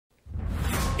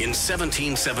In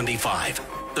 1775,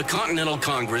 the Continental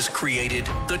Congress created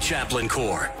the Chaplain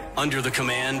Corps. Under the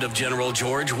command of General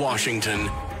George Washington,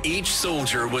 each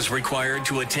soldier was required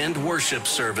to attend worship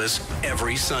service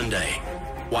every Sunday.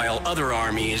 While other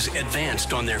armies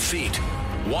advanced on their feet,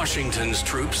 Washington's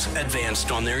troops advanced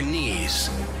on their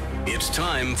knees. It's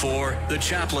time for the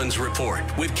Chaplain's Report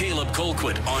with Caleb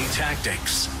Colquitt on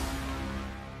tactics.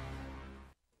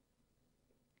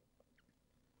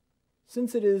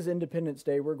 Since it is Independence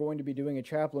Day, we're going to be doing a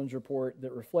chaplain's report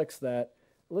that reflects that.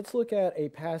 Let's look at a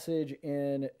passage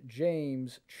in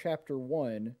James chapter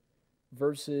 1,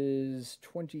 verses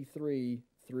 23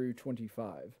 through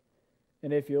 25.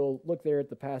 And if you'll look there at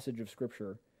the passage of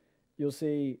Scripture, you'll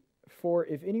see, "For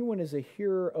if anyone is a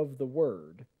hearer of the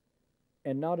word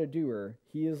and not a doer,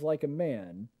 he is like a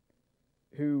man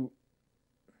who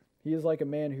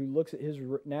looks at his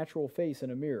natural face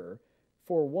in a mirror.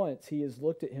 For once he has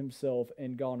looked at himself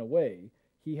and gone away,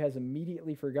 he has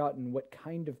immediately forgotten what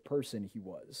kind of person he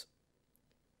was.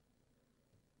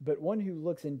 But one who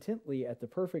looks intently at the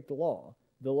perfect law,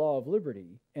 the law of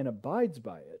liberty, and abides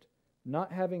by it,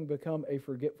 not having become a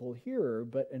forgetful hearer,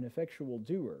 but an effectual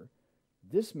doer,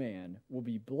 this man will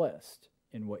be blessed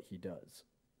in what he does."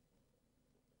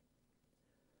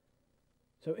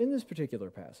 So in this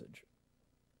particular passage,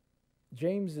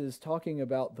 James is talking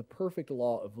about the perfect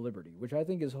law of liberty, which I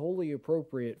think is wholly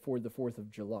appropriate for the 4th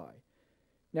of July.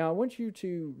 Now, I want you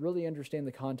to really understand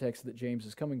the context that James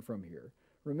is coming from here.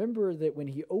 Remember that when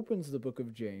he opens the book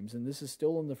of James, and this is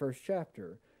still in the first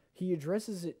chapter, he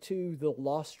addresses it to the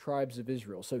lost tribes of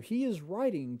Israel. So he is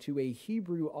writing to a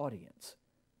Hebrew audience.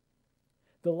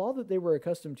 The law that they were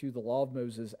accustomed to, the law of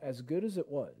Moses, as good as it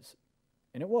was,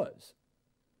 and it was,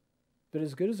 but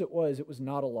as good as it was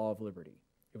not a law of liberty.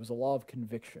 It was a law of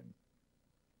conviction.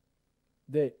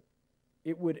 That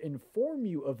it would inform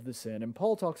you of the sin, and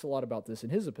Paul talks a lot about this in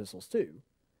his epistles too.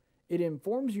 It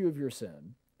informs you of your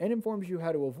sin, and informs you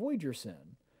how to avoid your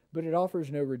sin, but it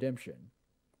offers no redemption.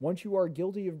 Once you are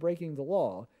guilty of breaking the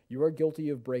law, you are guilty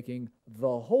of breaking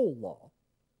the whole law.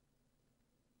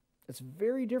 It's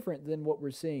very different than what we're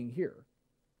seeing here.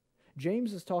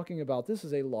 James is talking about this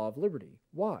as a law of liberty.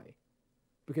 Why?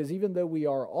 Because even though we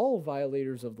are all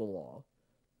violators of the law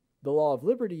of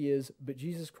liberty is, but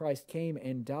Jesus Christ came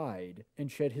and died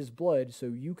and shed his blood so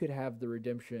you could have the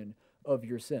redemption of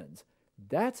your sins.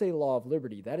 That's a law of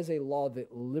liberty. That is a law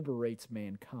that liberates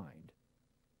mankind.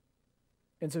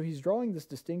 And so he's drawing this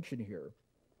distinction here.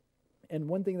 And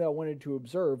one thing that I wanted to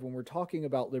observe when we're talking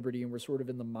about liberty and we're sort of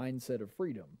in the mindset of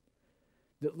freedom,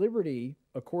 that liberty,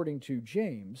 according to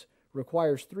James,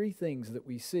 requires three things that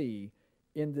we see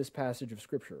in this passage of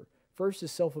Scripture. First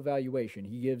is self-evaluation.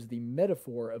 He gives the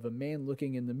metaphor of a man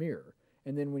looking in the mirror,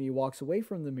 and then when he walks away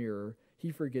from the mirror,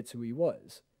 he forgets who he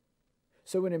was.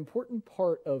 So an important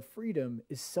part of freedom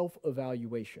is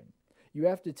self-evaluation. You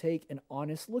have to take an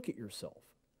honest look at yourself.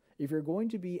 If you're going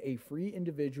to be a free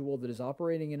individual that is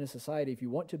operating in a society, if you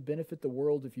want to benefit the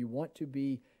world, if you want to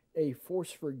be a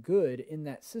force for good in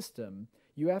that system,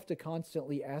 you have to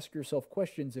constantly ask yourself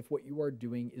questions if what you are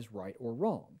doing is right or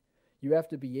wrong. You have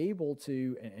to be able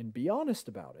to, and be honest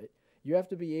about it, you have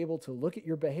to be able to look at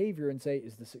your behavior and say,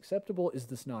 is this acceptable? Is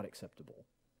this not acceptable?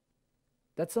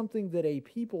 That's something that a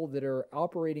people that are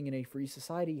operating in a free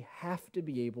society have to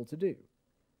be able to do.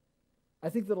 I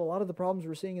think that a lot of the problems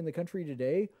we're seeing in the country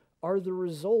today are the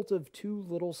result of too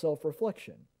little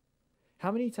self-reflection.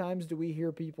 How many times do we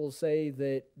hear people say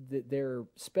that they're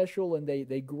special, and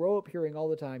they grow up hearing all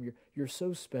the time, you're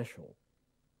so special.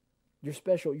 You're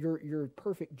special. You're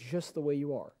perfect just the way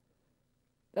you are.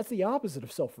 That's the opposite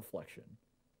of self-reflection.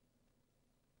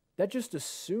 That just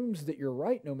assumes that you're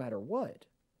right no matter what,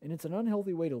 and it's an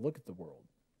unhealthy way to look at the world.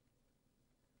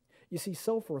 You see,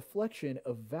 self-reflection,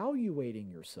 evaluating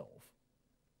yourself,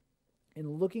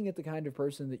 and looking at the kind of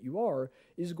person that you are,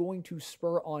 is going to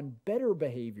spur on better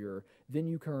behavior than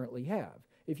you currently have.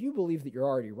 If you believe that you're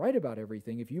already right about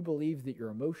everything, if you believe that your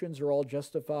emotions are all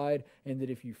justified, and that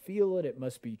if you feel it, it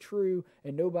must be true,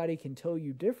 and nobody can tell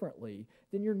you differently,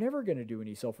 then you're never going to do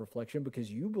any self-reflection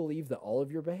because you believe that all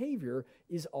of your behavior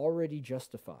is already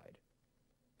justified.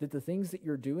 That the things that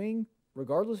you're doing,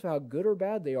 regardless of how good or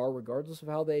bad they are, regardless of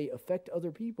how they affect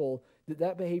other people,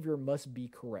 that behavior must be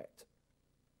correct.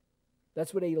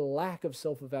 That's what a lack of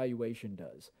self-evaluation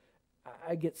does.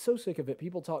 I get so sick of it.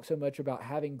 People talk so much about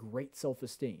having great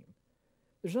self-esteem.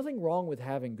 There's nothing wrong with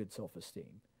having good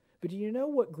self-esteem. But do you know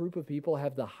what group of people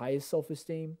have the highest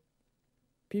self-esteem?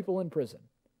 People in prison.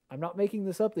 I'm not making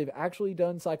this up. They've actually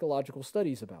done psychological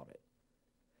studies about it.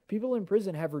 People in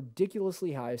prison have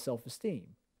ridiculously high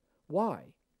self-esteem. Why?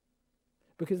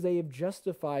 because they have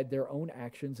justified their own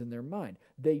actions in their mind.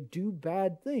 They do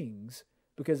bad things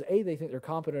because A, they think they're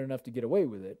competent enough to get away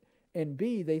with it, and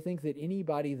B, they think that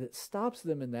anybody that stops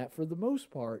them in that, for the most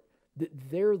part,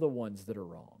 that they're the ones that are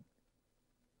wrong.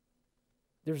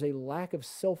 There's a lack of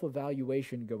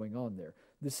self-evaluation going on there.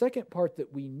 The second part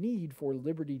that we need for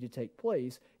liberty to take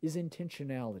place is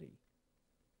intentionality.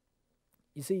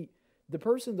 You see, the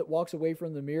person that walks away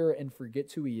from the mirror and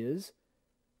forgets who he is,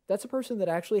 that's a person that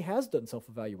actually has done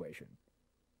self-evaluation.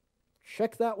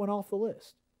 Check that one off the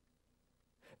list.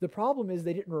 The problem is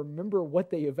they didn't remember what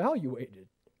they evaluated.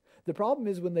 The problem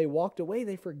is when they walked away,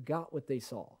 they forgot what they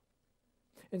saw.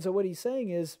 And so what he's saying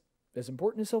is, as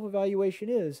important as self-evaluation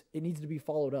is, it needs to be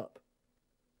followed up.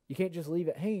 You can't just leave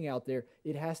it hanging out there.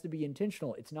 It has to be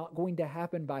intentional. It's not going to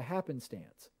happen by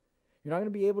happenstance. You're not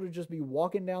going to be able to just be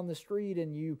walking down the street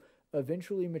and you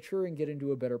eventually mature and get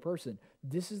into a better person.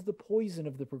 This is the poison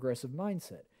of the progressive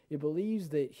mindset. It believes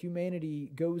that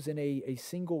humanity goes in a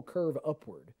single curve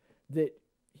upward, that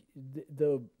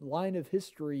the line of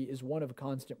history is one of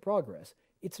constant progress.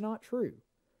 It's not true.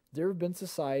 There have been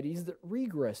societies that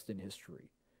regressed in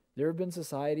history. There have been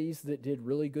societies that did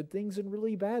really good things and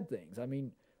really bad things. I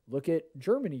mean, look at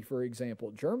Germany, for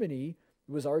example. Germany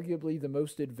was arguably the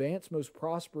most advanced, most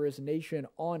prosperous nation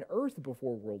on earth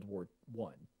before World War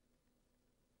I.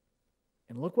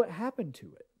 And look what happened to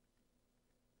it.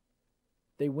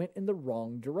 They went in the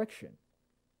wrong direction.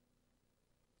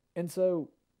 And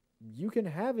so you can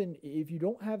have, if you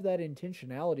don't have that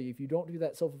intentionality, if you don't do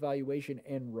that self-evaluation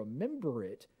and remember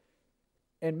it,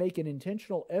 and make an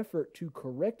intentional effort to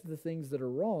correct the things that are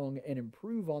wrong and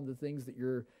improve on the things that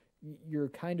you're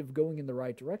kind of going in the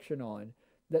right direction on,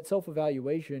 that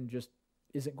self-evaluation just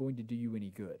isn't going to do you any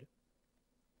good.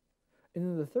 And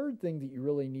then the third thing that you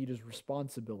really need is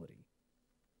responsibility.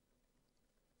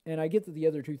 And I get that the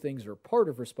other two things are part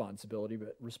of responsibility,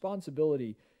 but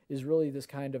responsibility is really this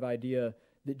kind of idea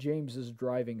that James is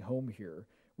driving home here,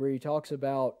 where he talks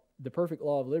about the perfect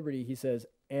law of liberty, he says,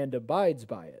 and abides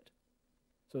by it.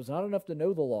 So it's not enough to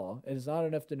know the law, and it's not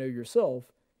enough to know yourself.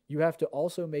 You have to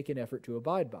also make an effort to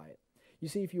abide by it. You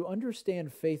see, if you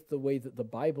understand faith the way that the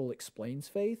Bible explains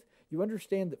faith, you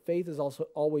understand that faith is also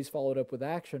always followed up with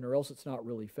action, or else it's not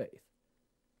really faith.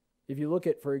 If you look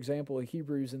at, for example,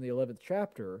 Hebrews in the 11th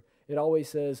chapter, it always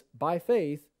says, by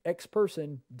faith, X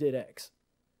person did X.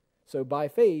 So by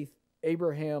faith,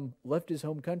 Abraham left his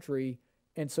home country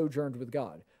and sojourned with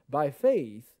God. By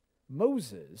faith,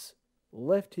 Moses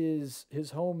left his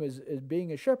home as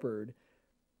being a shepherd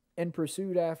and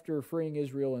pursued after freeing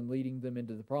Israel and leading them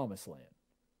into the promised land.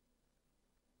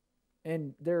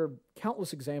 And there are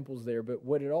countless examples there, but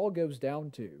what it all goes down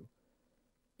to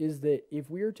is that if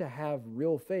we are to have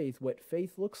real faith, what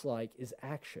faith looks like is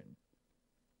action.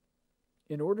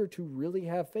 In order to really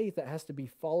have faith, that has to be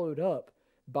followed up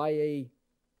by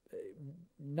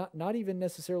not even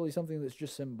necessarily something that's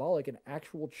just symbolic, an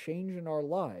actual change in our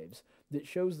lives that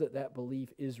shows that that belief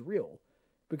is real.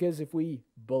 Because if we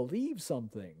believe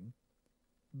something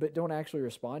but don't actually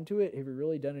respond to it, have we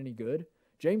really done any good?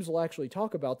 James will actually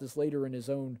talk about this later in his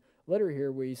own letter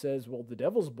here, where he says, well, the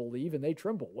devils believe and they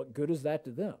tremble. What good is that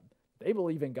to them? They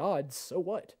believe in God, so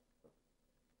what?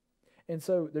 And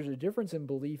so there's a difference in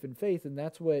belief and faith, and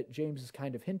that's what James is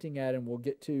kind of hinting at, and we'll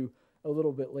get to a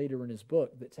little bit later in his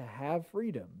book, that to have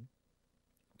freedom,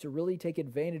 to really take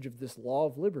advantage of this law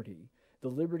of liberty, the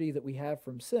liberty that we have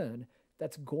from sin,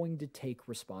 that's going to take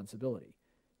responsibility.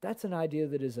 That's an idea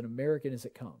that is as American as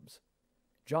it comes.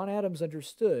 John Adams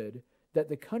understood that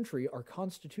the country, our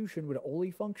Constitution, would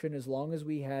only function as long as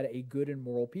we had a good and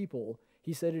moral people.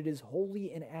 He said it is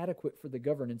wholly inadequate for the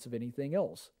governance of anything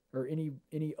else, or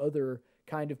any other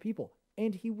kind of people.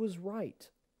 And he was right.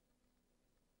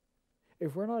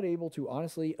 If we're not able to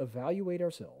honestly evaluate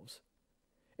ourselves,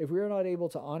 if we are not able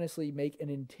to honestly make an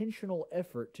intentional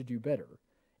effort to do better,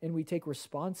 and we take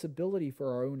responsibility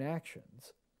for our own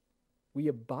actions, we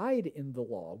abide in the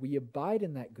law, we abide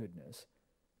in that goodness,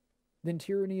 then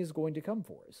tyranny is going to come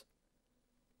for us.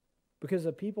 Because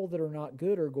the people that are not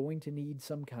good are going to need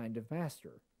some kind of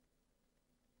master.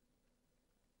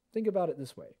 Think about it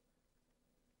this way.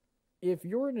 If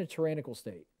you're in a tyrannical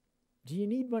state, do you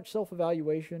need much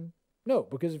self-evaluation? No,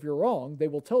 because if you're wrong, they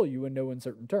will tell you in no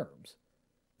uncertain terms.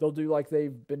 They'll do like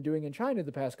they've been doing in China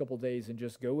the past couple of days and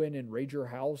just go in and raid your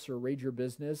house or raid your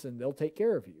business, and they'll take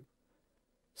care of you.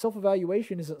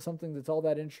 Self-evaluation isn't something that's all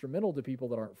that instrumental to people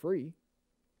that aren't free.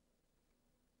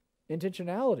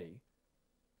 Intentionality,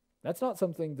 that's not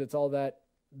something that's all that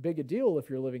big a deal if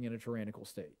you're living in a tyrannical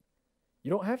state.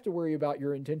 You don't have to worry about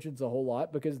your intentions a whole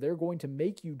lot, because they're going to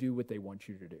make you do what they want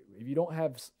you to do. If you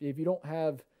don't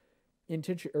have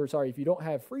if you don't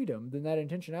have freedom, then that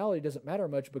intentionality doesn't matter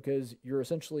much because you're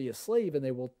essentially a slave and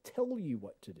they will tell you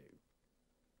what to do.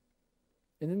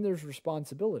 And then there's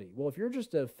responsibility. Well, if you're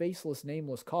just a faceless,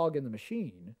 nameless cog in the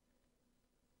machine,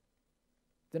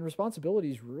 then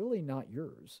responsibility is really not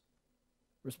yours.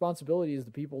 Responsibility is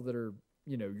the people that are,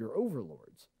 your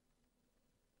overlords.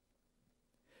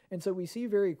 And so we see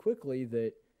very quickly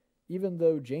that even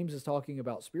though James is talking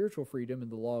about spiritual freedom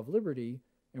and the law of liberty,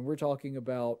 and we're talking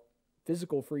about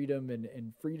physical freedom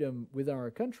and freedom within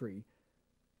our country,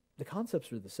 the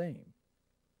concepts are the same.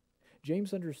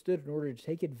 James understood in order to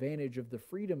take advantage of the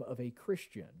freedom of a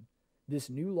Christian, this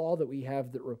new law that we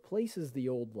have that replaces the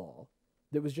old law,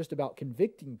 that was just about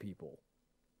convicting people,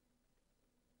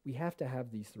 we have to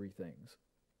have these three things.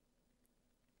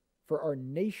 For our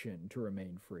nation to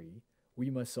remain free, we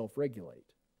must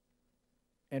self-regulate.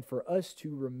 And for us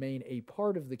to remain a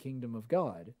part of the kingdom of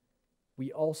God,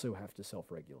 we also have to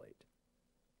self-regulate.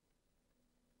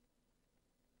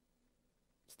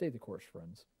 Stay the course,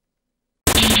 friends.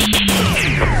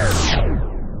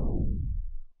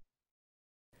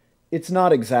 It's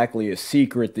not exactly a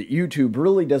secret that YouTube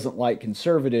really doesn't like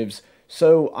conservatives,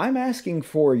 so I'm asking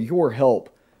for your help.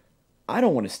 I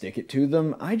don't want to stick it to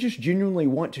them. I just genuinely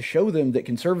want to show them that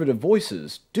conservative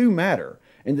voices do matter,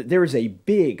 and that there is a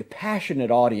big,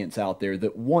 passionate audience out there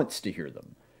that wants to hear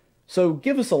them. So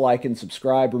give us a like and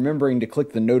subscribe, remembering to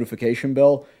click the notification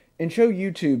bell, and show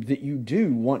YouTube that you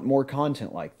do want more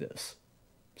content like this.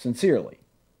 Sincerely,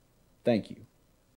 thank you.